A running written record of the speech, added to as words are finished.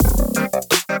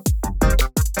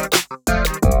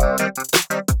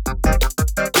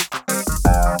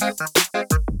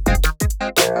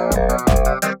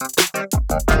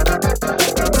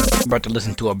about to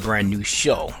listen to a brand new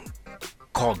show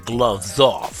called Gloves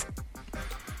Off,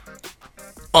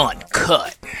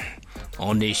 Uncut.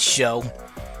 On this show,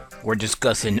 we're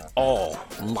discussing all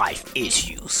life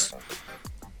issues,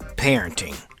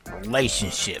 parenting,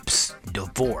 relationships,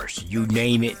 divorce, you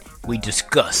name it, we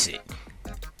discuss it.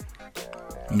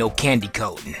 No candy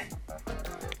coating,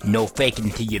 no faking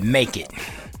until you make it.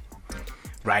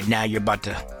 Right now, you're about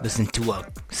to listen to a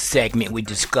segment we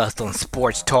discussed on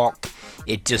Sports Talk.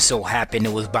 It just so happened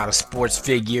it was about a sports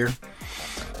figure.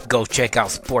 Go check out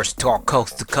Sports Talk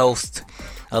Coast to Coast.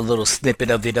 A little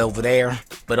snippet of it over there.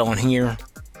 But on here,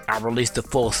 I released the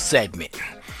full segment.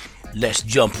 Let's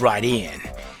jump right in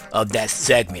of that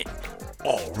segment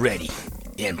already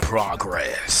in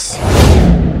progress.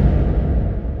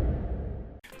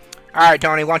 All right,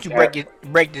 Tony, why don't you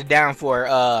break this down for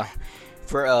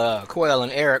Coyle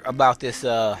and Eric about this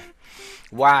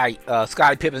why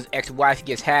Scottie Pippen's ex-wife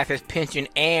gets half his pension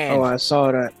and I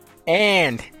saw that.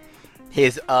 And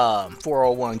his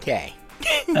 401k.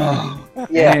 Oh,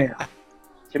 Yeah.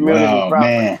 community property.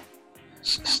 Man.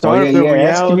 Start the reality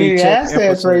that's community check assets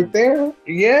episode. right there.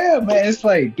 Yeah, man. It's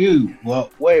like, dude, well,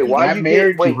 Wait, why got you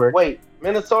married get, to her. wait.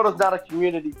 Minnesota's not a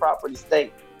community property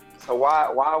state. So why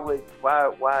would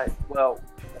Well, ain't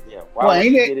would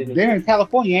you get it? any- They're in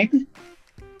California, ain't they?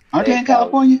 Aren't they They're in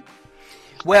California?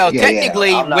 Well, Yeah,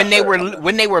 technically, I'm not when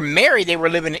sure. they were married, they were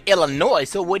living in Illinois,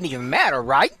 so it wouldn't even matter,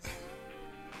 right?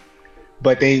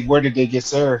 But where did they get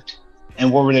served?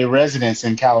 And where were they residents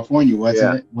in California,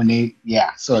 wasn't it?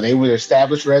 So they were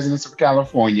established residents of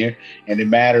California, and it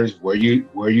matters where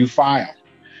you file.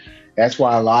 That's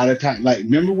why a lot of times, like,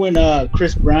 remember when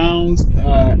Chris Brown's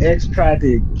ex tried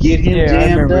to get him Yeah, I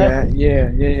jammed remember up? that.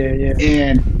 Yeah.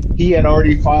 And he had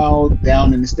already filed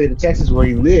down in the state of Texas where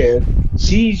he lived.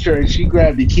 She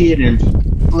grabbed the kid and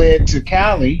fled to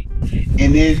Cali,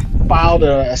 and then filed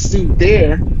a suit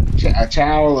there, a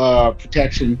child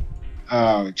protection,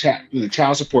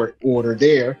 child support order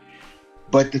there.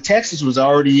 But the Texas was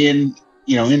already in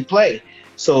play,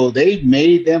 so they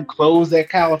made them close that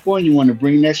California one to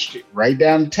bring that shit right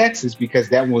down to Texas because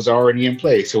that one was already in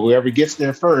play. So whoever gets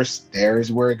there first, there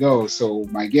is where it goes. So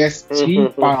my guess, she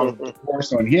filed a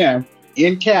divorce on him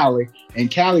in Cali, and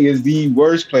Cali is the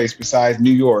worst place besides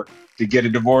New York to get a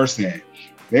divorce in.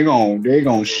 They're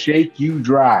gonna shake you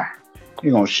dry.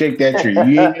 They're gonna shake that tree.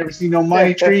 You ain't never seen no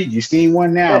money tree. You seen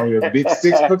one now? A big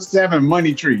 6'7"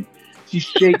 money tree. She's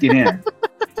shaking him.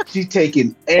 She's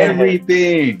taking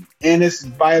everything, and it's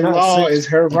by law is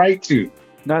her right to.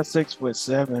 Not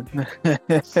 6'7".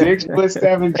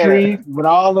 6'7" tree with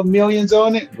all the millions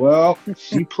on it. Well,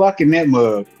 she plucking that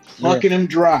mug, plucking him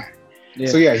dry. Yeah.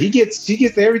 So yeah, she gets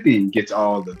everything. He gets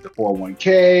all the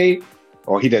 401k,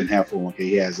 or he doesn't have 401k.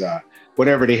 He has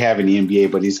whatever they have in the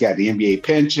NBA, but he's got the NBA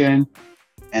pension,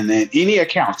 and then any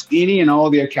and all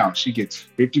the accounts. She gets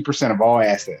 50% of all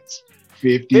assets.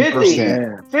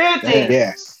 50%. 50.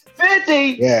 Yes.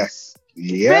 50. Yes.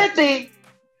 Yeah. 50.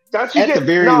 Don't you At get, the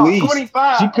very no, least,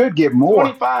 25. she could get more.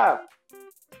 25.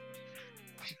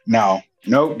 No,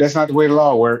 nope, that's not the way the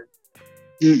law works.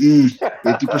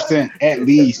 50% at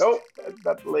least. Nope, that's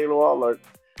not the label alert.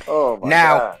 Oh my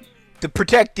Now, God. to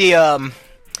protect the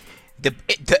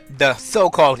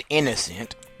so-called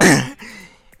innocent,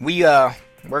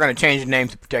 we're gonna change the name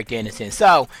to protect the innocent.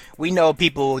 So we know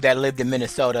people that lived in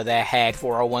Minnesota that had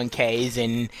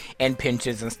 401ks and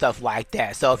pensions and stuff like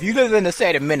that. So if you live in the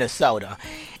state of Minnesota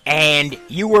and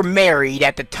you were married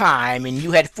at the time and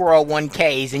you had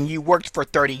 401ks and you worked for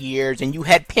 30 years and you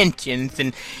had pensions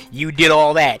and you did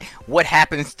all that, what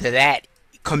happens to that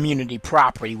community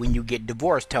property when you get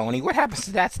divorced, Tony? What happens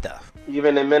to that stuff?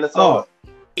 Even in Minnesota.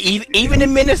 Even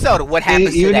in Minnesota, what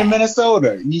happens to Even that? in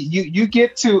Minnesota, you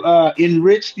get to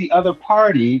enrich the other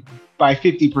party by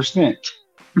 50%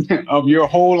 of your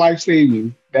whole life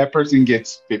savings. That person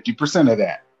gets 50% of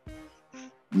that.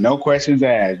 No questions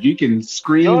asked. You can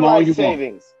scream Your all life you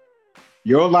savings. want.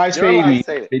 Your life Your life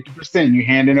savings, savings. 50% you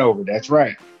hand it over. That's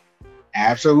right.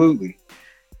 Absolutely.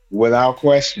 Without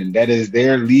question. That is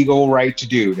their legal right to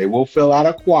do. They will fill out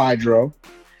a quadro.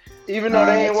 Even though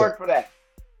they ain't so- work for that.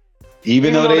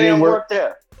 Even though they didn't work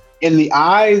there. in the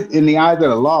eyes of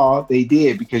the law, they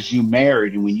did because you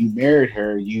married, and when you married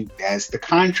her, that's the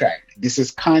contract. This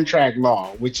is contract law,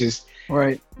 which is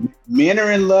Right. men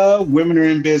are in love, women are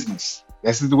in business.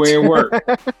 This is the way it works.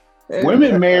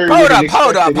 Women marry. Hold with an up.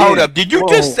 expected end. Did you Whoa.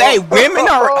 just say women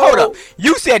are? Hold up.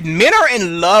 You said men are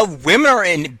in love, women are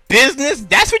in business.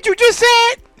 That's what you just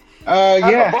said. That's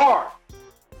a Yeah, bar.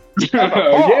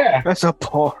 yeah, That's a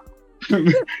par.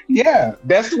 yeah.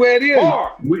 That's the way it is.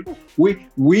 Bar.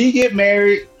 We get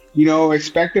married,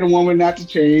 expecting a woman not to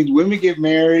change. Women get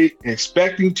married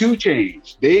expecting to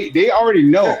change. They already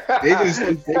know. They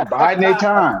biding their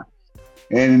time.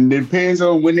 And it depends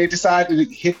on when they decide to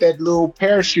hit that little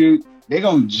parachute, they're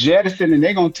gonna jettison and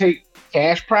they're gonna take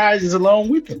cash prizes along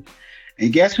with them.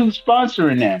 And guess who's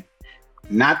sponsoring them?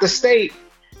 Not the state,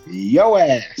 yo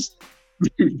ass.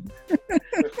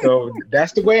 So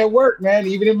that's the way it worked, man.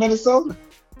 Even in Minnesota.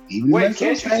 Wait,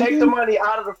 can't you take the money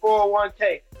out of the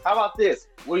 401k? How about this?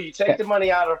 Will you take the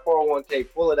money out of the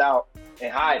 401k, pull it out,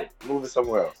 and hide it, move it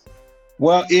somewhere else?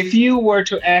 Well, if you were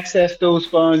to access those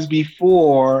funds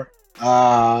before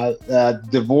the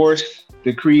divorce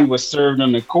decree was served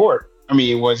on the court,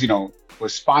 it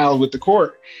was filed with the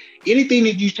court. Anything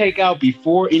that you take out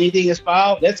before anything is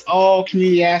filed, that's all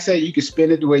community asset. You can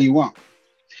spend it the way you want.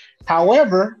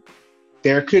 However,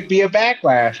 there could be a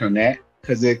backlash on that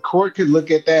because the court could look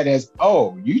at that as,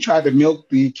 oh, you tried to milk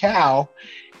the cow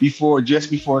just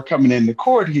before coming into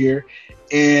court here,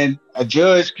 and a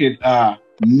judge could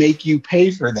make you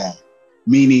pay for that.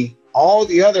 Meaning all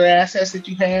the other assets that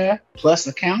you have plus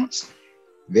accounts,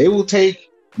 they will take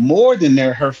more than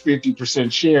her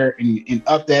 50% share and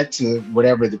up that to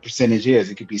whatever the percentage is.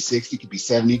 It could be 60, it could be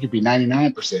 70, it could be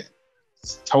 99%.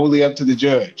 It's totally up to the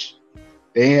judge.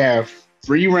 They have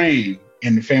free reign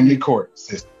in the family court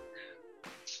system.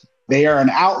 They are an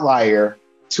outlier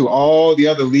to all the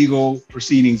other legal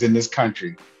proceedings in this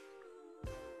country.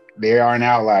 They are an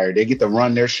outlier. They get to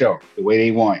run their show the way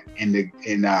they want. And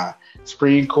the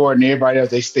Supreme Court and everybody else,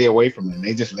 they stay away from them.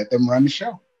 They just let them run the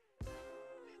show.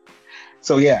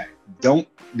 So yeah, don't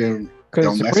mess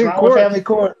around with family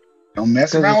court. Don't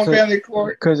mess around with family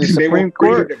court. Because the Supreme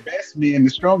Court, the best men, the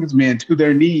strongest men to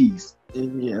their knees.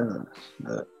 Yeah,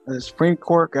 the Supreme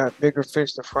Court got bigger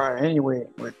fish to fry anyway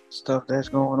with stuff that's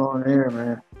going on there,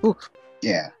 man. Oof.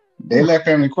 Yeah, they let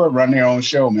family court run their own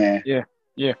show, man.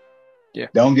 Yeah.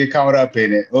 Don't get caught up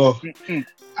in it. Oh,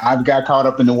 I've got caught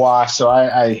up in the wash, so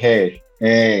hey,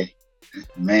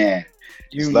 man.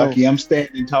 It's lucky I'm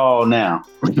standing tall now.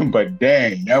 But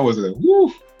dang, that was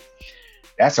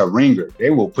that's a ringer. They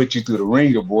will put you through the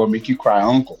ringer, boy, make you cry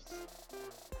uncle.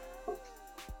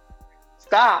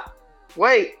 Stop.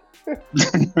 Wait.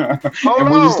 And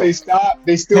when you say stop,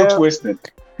 they still twisting.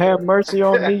 Have mercy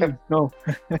on me. No.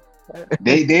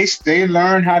 They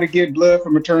learn how to get blood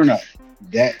from a turnip.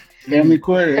 That family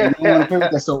court, they don't want to play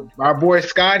with that. So our boy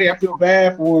Scotty, I feel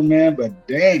bad for him, man, but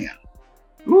damn.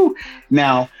 Woo.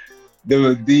 Now,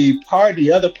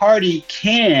 the other party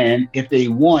can, if they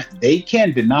want, they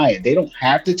can deny it. They don't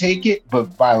have to take it,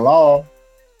 but by law,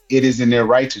 it is in their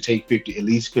right to take at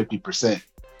least 50%.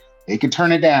 They can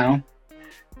turn it down.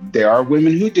 There are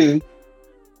women who do,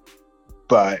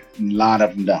 but a lot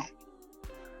of them don't.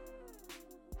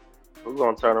 Who's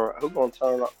gonna turn around?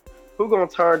 Who's gonna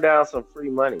turn down some free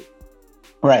money?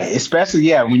 Right, especially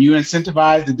when you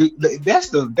incentivize to do. That's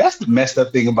the messed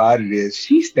up thing about it is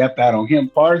she stepped out on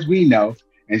him, far as we know,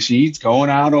 and she's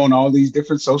going out on all these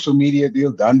different social media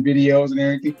deals, done videos and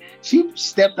everything. She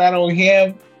stepped out on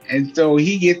him, and so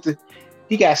he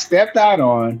got stepped out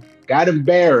on, got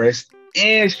embarrassed,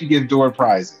 and she gets door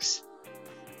prizes.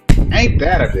 Ain't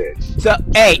that a bitch? So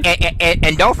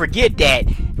and don't forget that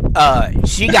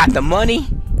she got the money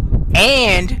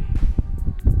and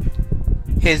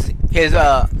his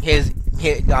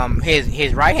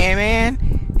right hand man,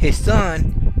 his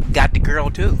son, got the girl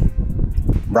too.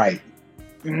 Right.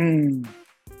 Mm-hmm.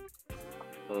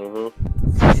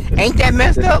 Ain't that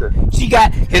messed up? She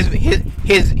got his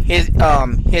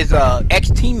ex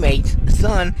teammate's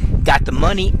son got the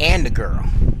money and the girl.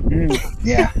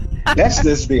 Yeah. That's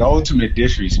just the ultimate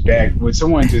disrespect when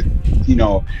someone just,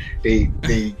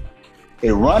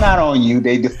 they run out on you,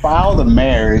 they defile the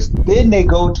marriage, then they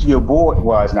go to your boy,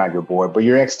 well, it's not your boy, but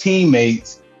your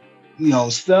ex-teammate's,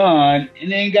 son,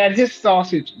 and then got his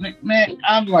sausage. Man,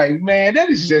 I'm like, man, that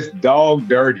is just dog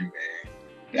dirty, man.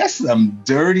 That's some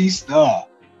dirty stuff.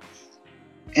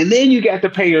 And then you got to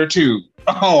pay her too.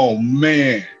 Oh,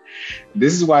 man.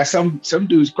 This is why some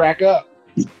dudes crack up.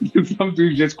 Some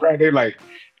dudes just crack. They're like,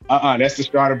 that's the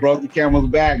straw that broke the camel's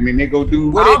back. And then they go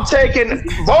do. I'm taking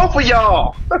both of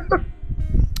y'all.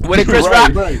 What did Chris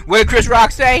Rock? What did Chris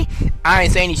Rock say? I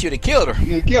ain't saying he should have killed her.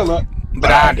 He killed her, but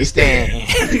I understand.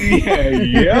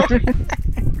 Yeah.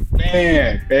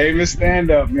 Man, famous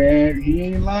stand-up, man. He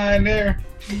ain't lying there.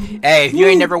 Hey, if you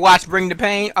ain't never watched Bring the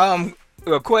Pain,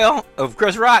 Quell of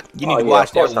Chris Rock, you need to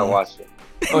watch that one. Of course I watched it.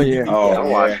 Oh yeah. I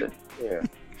watched it. Yeah,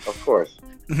 of course.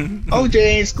 OJ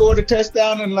ain't scored a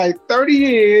touchdown in like 30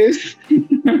 years.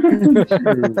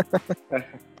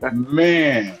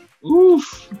 Man.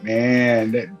 Oof.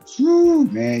 Man.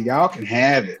 Man, y'all can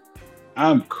have it.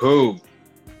 I'm cool.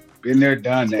 Been there,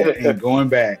 done that. Ain't going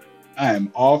back. I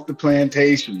am off the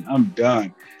plantation. I'm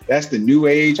done. That's the new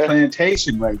age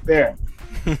plantation right there.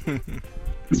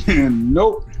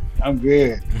 Nope. I'm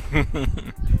good. You're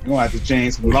gonna have to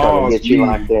change some laws. Get you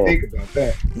locked in. Think about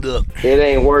that. Look, It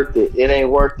ain't worth it. It ain't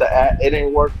worth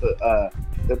the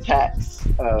tax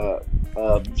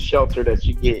shelter that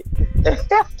you get.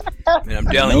 man, I'm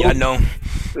telling you, I've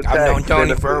known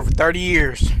Tony for over 30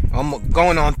 years. I'm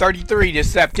going on 33 this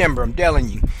September. I'm telling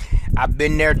you, I've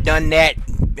been there, done that.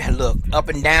 Look, up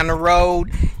and down the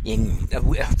road,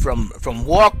 from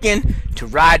walking to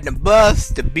riding the bus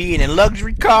to being in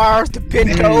luxury cars to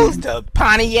Pintos to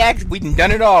Pontiacs. We've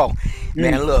done it all,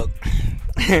 man. Look,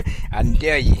 I can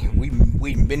tell you,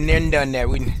 we've been there and done that.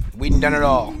 We've done it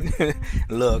all.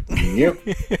 Look, Yep.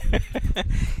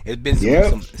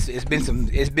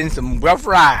 it's been some rough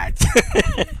rides.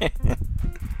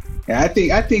 Yeah, I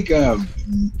think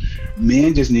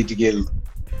men just need to get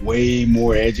way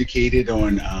more educated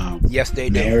on Yes, they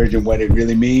do. marriage and what it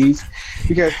really means.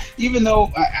 Because even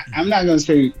though I'm not going to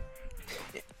say,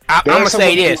 I'm there are gonna some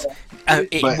say people- this: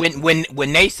 but-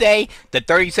 when they say the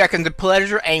 30 seconds of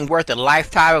pleasure ain't worth a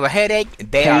lifetime of a headache,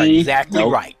 they are exactly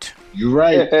Nope. right. you're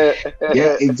right.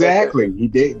 Yeah, exactly.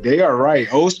 They are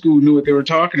right. Old school knew what they were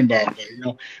talking about. But, you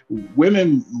know,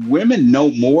 women know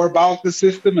more about the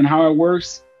system and how it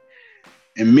works,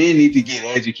 and men need to get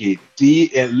educated.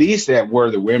 See, at least at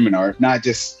where the women are, if not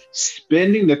just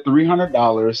spending the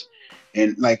 $300.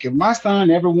 And like, if my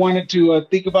son ever wanted to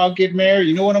think about getting married,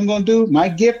 you know what I'm going to do? My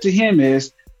gift to him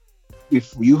is,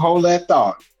 if you hold that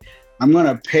thought, I'm going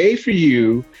to pay for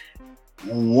you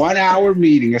 1 hour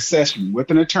meeting, a session with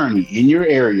an attorney in your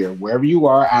area, wherever you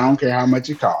are. I don't care how much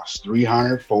it costs,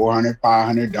 300, 400,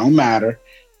 500, don't matter.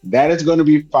 That is going to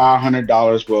be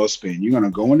 $500 well spent. You're going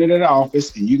to go into that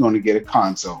office and you're going to get a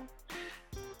consult.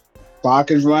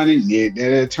 Clock is running.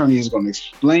 That attorney is going to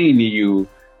explain to you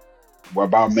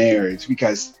about marriage,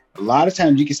 because a lot of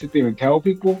times you can sit there and tell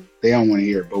people, they don't want to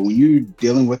hear it. But when you're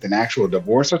dealing with an actual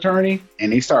divorce attorney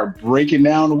and they start breaking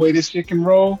down the way this shit can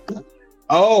roll,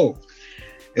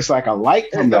 it's like a light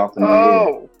comes off in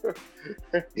the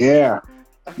head. Yeah.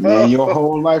 Man, your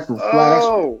whole life will flash.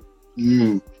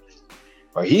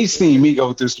 But he's seen me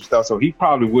go through some stuff, so he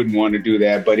probably wouldn't want to do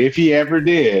that. But if he ever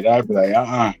did, I'd be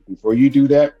like, before you do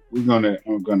that, I'm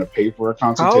gonna pay for a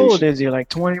consultation. How old is he? Like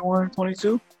 21,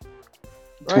 22?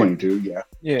 22, yeah.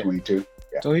 Yeah. 22.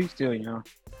 Yeah. So he's still young.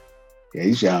 Yeah,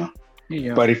 he's young. He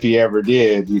young. But if he ever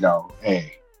did,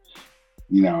 hey,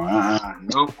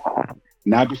 nope.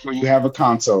 Not before you have a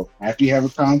consult. After you have a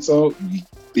consult, you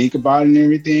think about it and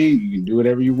everything, you can do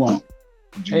whatever you want.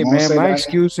 You Hey won't man, say my that,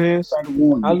 excuse is I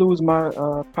warn I you. lose my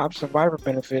pop survivor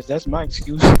benefits. That's my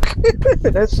excuse.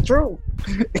 That's true.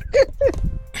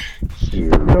 You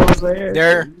know what I'm saying?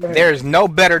 There's no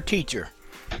better teacher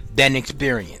than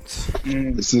experience.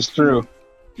 This is true.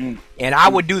 And I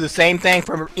would do the same thing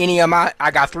for any of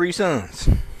I got 3 sons.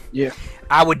 Yeah.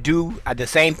 I would do the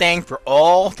same thing for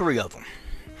all 3 of them.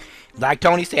 Like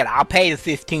Tony said, I'll pay the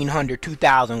 $1,500,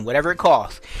 $2,000, whatever it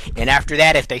costs. And after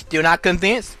that, if they still not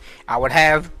convinced, I would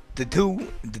have the two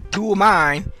of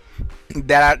mine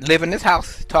that live in this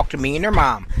house talk to me and their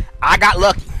mom. I got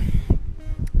lucky.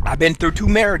 I've been through 2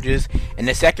 marriages, and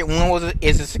the second one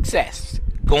is a success.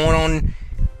 Going on,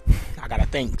 I gotta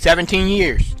think, 17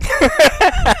 years.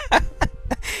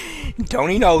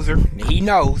 Tony knows her. He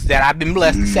knows that I've been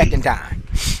blessed the second time.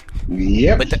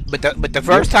 Yep. But the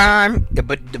first time,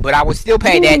 but I would still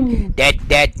pay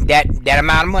that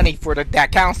amount of money for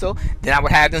that counsel. Then I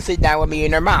would have them sit down with me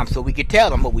and their mom so we could tell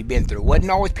them what we've been through. It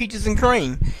wasn't always peaches and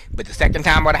cream, but the second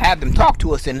time I'd have them talk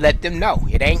to us and let them know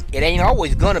it ain't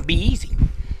always gonna be easy.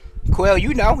 Quell,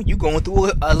 you going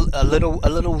through a little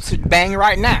bang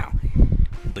right now,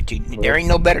 but there ain't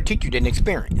no better teacher than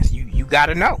experience. You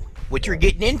gotta know what you're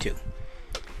getting into.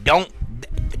 Don't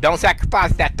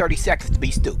sacrifice that 30 seconds to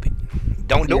be stupid.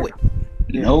 Don't do it.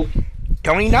 Nope.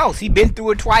 Tony knows. He been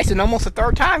through it twice and almost a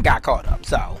third time got caught up.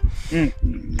 So.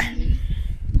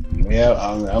 Yeah,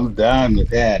 I'm done with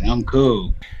that. I'm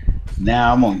cool.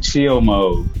 Now I'm on chill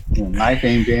mode. Life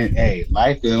don't get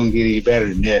any better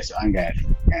than this. I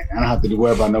don't have to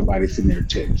worry about nobody sitting there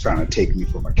trying to take me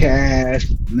for my cash.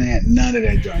 Man, none of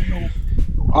that junk. No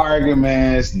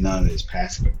arguments, none of this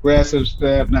passive aggressive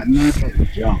stuff, none of that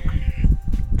junk.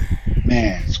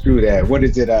 Man, screw that. What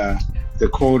is it? The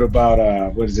quote about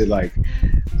what is it like?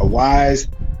 A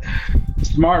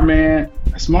smart man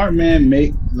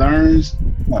learns.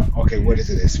 Okay, what is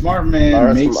it? A smart man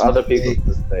learns makes from other people's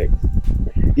mistakes.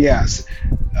 Yes,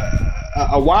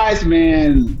 a wise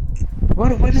man.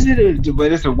 What is it?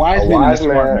 But it's a wise man and a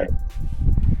smart man.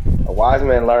 A wise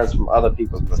man learns from other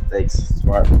people's mistakes.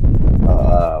 Smart,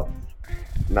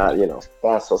 not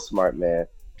not so smart man.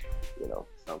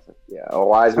 Something. Yeah, a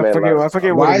wise man learns. I From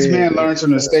forget A what it wise is. man learns from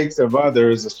the mistakes of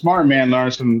others. A smart man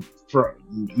learns from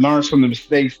the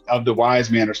mistakes of the wise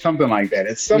man, or something like that.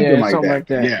 It's something like something that. like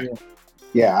that. Yeah.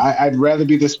 Yeah, I'd rather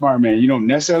be the smart man. You don't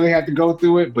necessarily have to go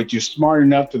through it, but you're smart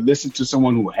enough to listen to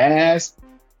someone who has,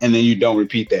 and then you don't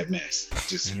repeat that mess.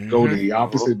 Just go the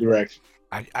opposite direction.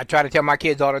 I try to tell my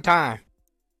kids all the time,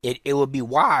 it would be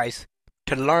wise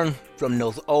to learn from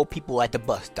those old people at the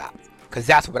bus stop, because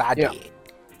that's what I did.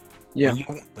 Yeah.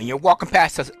 When you're walking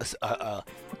past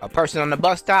a person on the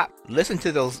bus stop, listen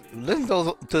to those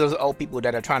old people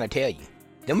that are trying to tell you.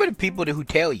 Them are the people who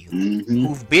tell you,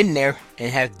 who've been there and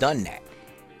have done that.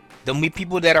 Them be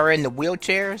people that are in the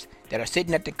wheelchairs, that are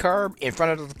sitting at the curb in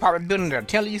front of those apartment buildings that are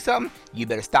telling you something. You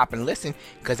better stop and listen,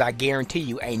 because I guarantee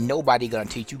you, ain't nobody gonna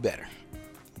teach you better.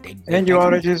 And you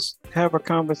ought to just have a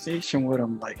conversation with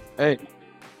them, like, hey,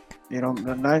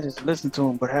 not just listen to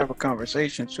them, but have a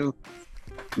conversation too.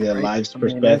 Yeah, Right. life's I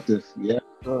mean, perspective. Yeah.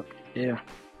 Yeah.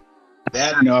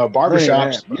 That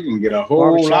barbershops, you can get a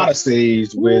whole lot of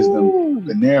sage wisdom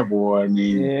in there, boy. I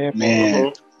mean, Yeah,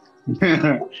 man,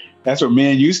 that's where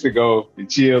men used to go to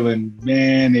chill, and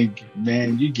man,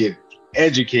 you get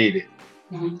educated.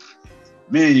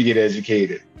 Man, you get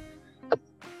educated.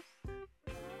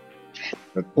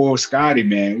 But poor Scotty,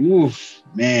 man, oof,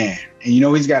 man, and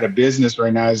he's got a business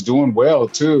right now. He's doing well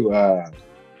too. A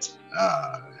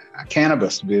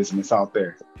cannabis business out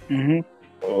there. Mm-hmm.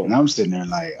 And I'm sitting there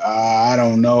like, I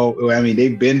don't know. I mean,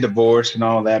 they've been divorced and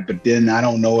all that, but then I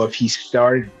don't know if he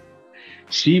started.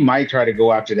 She might try to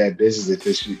go after that business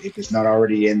if it's not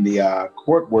already in the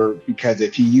court work, because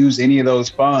if he used any of those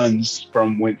funds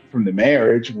from the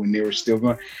marriage when they were still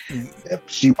going,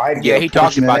 she might. Yeah, he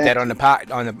talked about that on the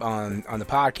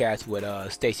podcast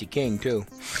with Stacey King too.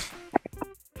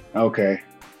 Okay.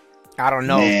 I don't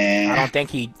know. Nah. I don't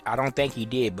think he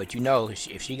did, but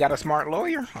if she got a smart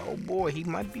lawyer, oh boy, he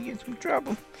might be in some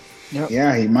trouble. Yep.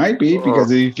 Yeah, he might be,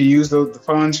 because if you use the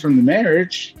funds from the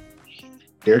marriage,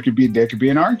 there could be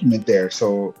an argument there.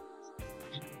 So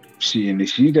she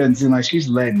doesn't seem like she's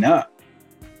letting up.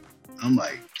 I'm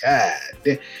like, God.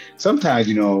 Sometimes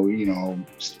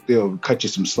still cut you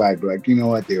some slack, but like, you know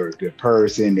what, they were a good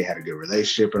person, they had a good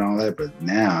relationship and all that, but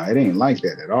now it ain't like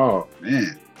that at all,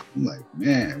 man. I'm like,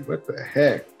 man, what the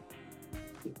heck?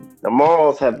 The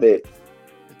morals have been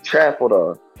trampled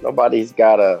on. Nobody's.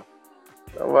 Yeah,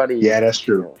 that's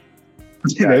true.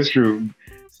 That's true.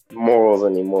 Morals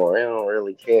anymore. They don't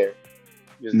really care.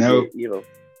 No.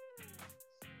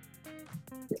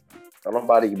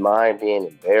 Nobody mind being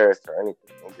embarrassed or anything.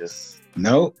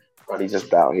 Nope. Nobody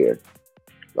just out here.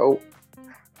 Nope.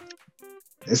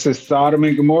 This is Sodom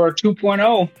and Gomorrah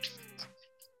 2.0.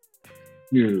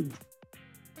 Dude.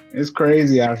 It's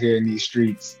crazy out here in these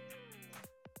streets.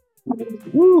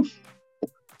 Woo.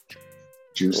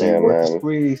 Juice ain't worth the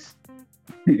squeeze.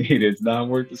 It is not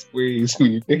worth the squeeze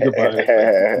when you think about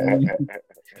it.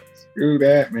 Screw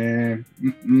that, man.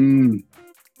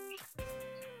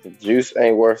 The juice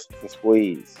ain't worth the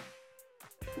squeeze.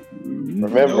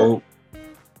 Remember,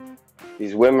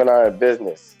 these women are in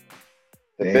business.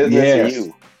 The business is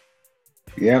you.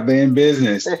 Yeah, they're in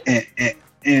business. and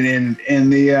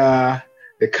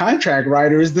the contract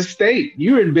writer is the state.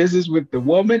 You're in business with the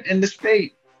woman and the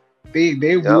state.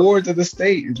 They wards of the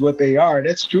state is what they are.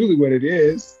 That's truly what it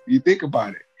is. You think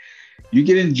about it. You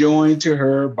get enjoined to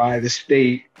her by the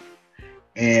state,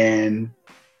 and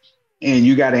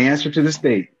you got to answer to the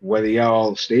state. Whether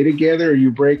y'all stay together or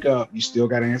you break up, you still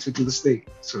got to answer to the state.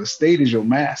 So the state is your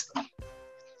master.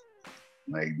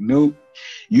 Like, nope.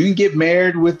 You can get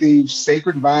married with the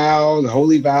sacred vows, the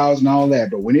holy vows, and all that,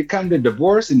 but when it comes to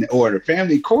divorce or the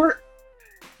family court,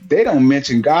 they don't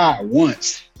mention God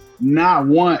once. Not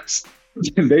once.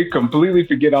 They completely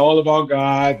forget all about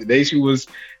God. The nation was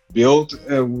built,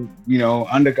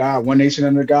 under God, one nation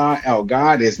under God. Oh,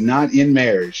 God is not in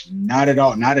marriage. Not at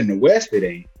all. Not in the West, it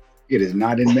ain't. It is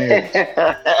not in marriage.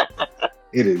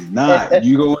 It is not.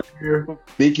 You go in here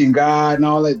thinking God and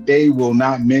all that, they will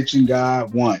not mention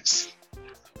God once.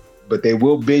 But they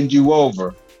will bend you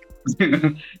over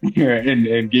and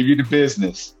give you the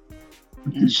business.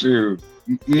 Shoot.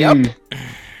 Yep.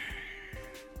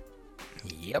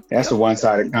 That's a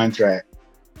one-sided contract.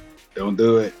 Don't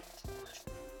do it.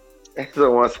 It's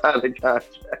a one-sided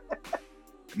contract.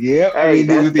 Yep. Hey,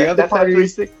 that's that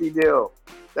 360 deal.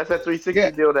 That's that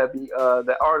 360 deal that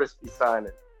the artists be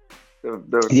signing. The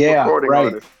recording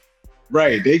artists.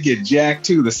 Right. They get jacked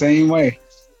too the same way.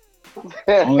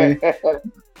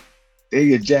 They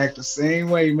get jacked the same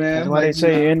way, man. That's why they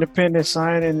say independent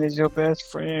signing is your best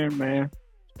friend, man.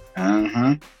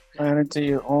 Uh-huh. Signing to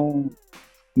your own.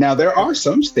 Now, there are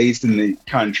some states in the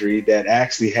country that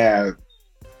actually have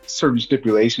certain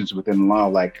stipulations within the law,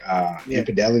 like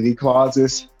infidelity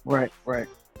clauses. Right.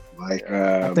 Like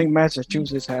I think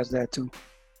Massachusetts has that too.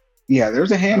 yeah,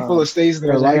 there's a handful of states that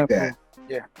are like that.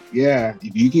 Yeah. Yeah,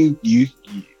 if you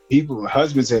people,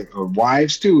 husbands or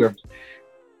wives too, have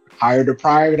hired a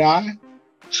private eye,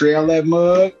 trail that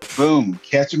mug, boom,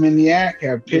 catch them in the act,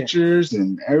 have pictures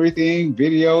and everything,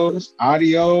 videos,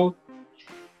 audio.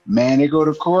 Man, they go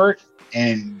to court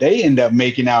and they end up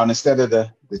making out instead of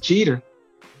the cheater.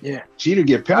 Yeah. Cheater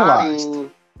get penalized.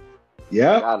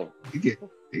 Yep. Got him.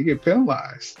 They get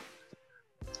penalized.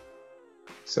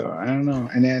 So I don't know.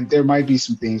 And then there might be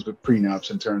some things with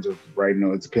prenups in terms of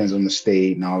it depends on the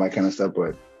state and all that kind of stuff,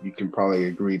 but you can probably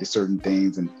agree to certain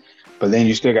things but then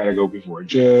you still gotta go before a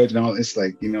judge and all. It's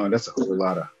like, that's a whole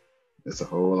lot of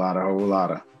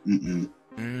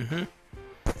Mm-hmm.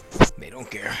 They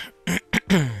don't care.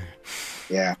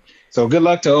 Yeah. So good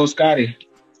luck to old Scotty.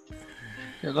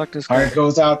 Good luck to Heart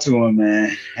goes out to him,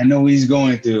 man. I know he's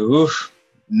going through. Oof.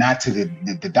 Not to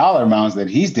the dollar amounts that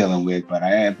he's dealing with, but I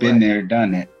have been there,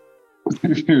 done it.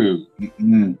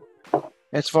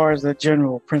 As far as the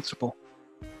general principle.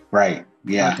 Right.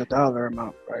 Yeah. Not the dollar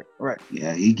amount. Right.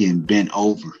 Yeah, he getting bent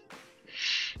over.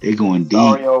 They going deep.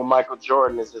 Sorry, old Michael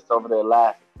Jordan is just over there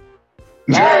laughing.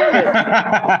 He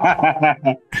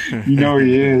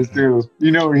is, too. He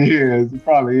is. He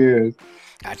probably is.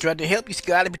 I tried to help you,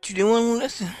 Scotty, but you didn't want to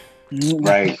listen.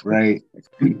 Right.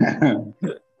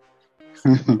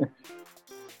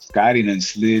 Scotty done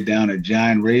slid down a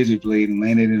giant razor blade and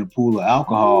landed in a pool of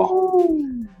alcohol.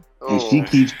 And she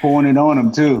keeps pouring it on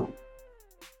him, too.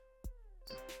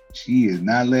 She is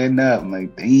not letting up. I'm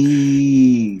like,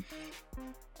 dang.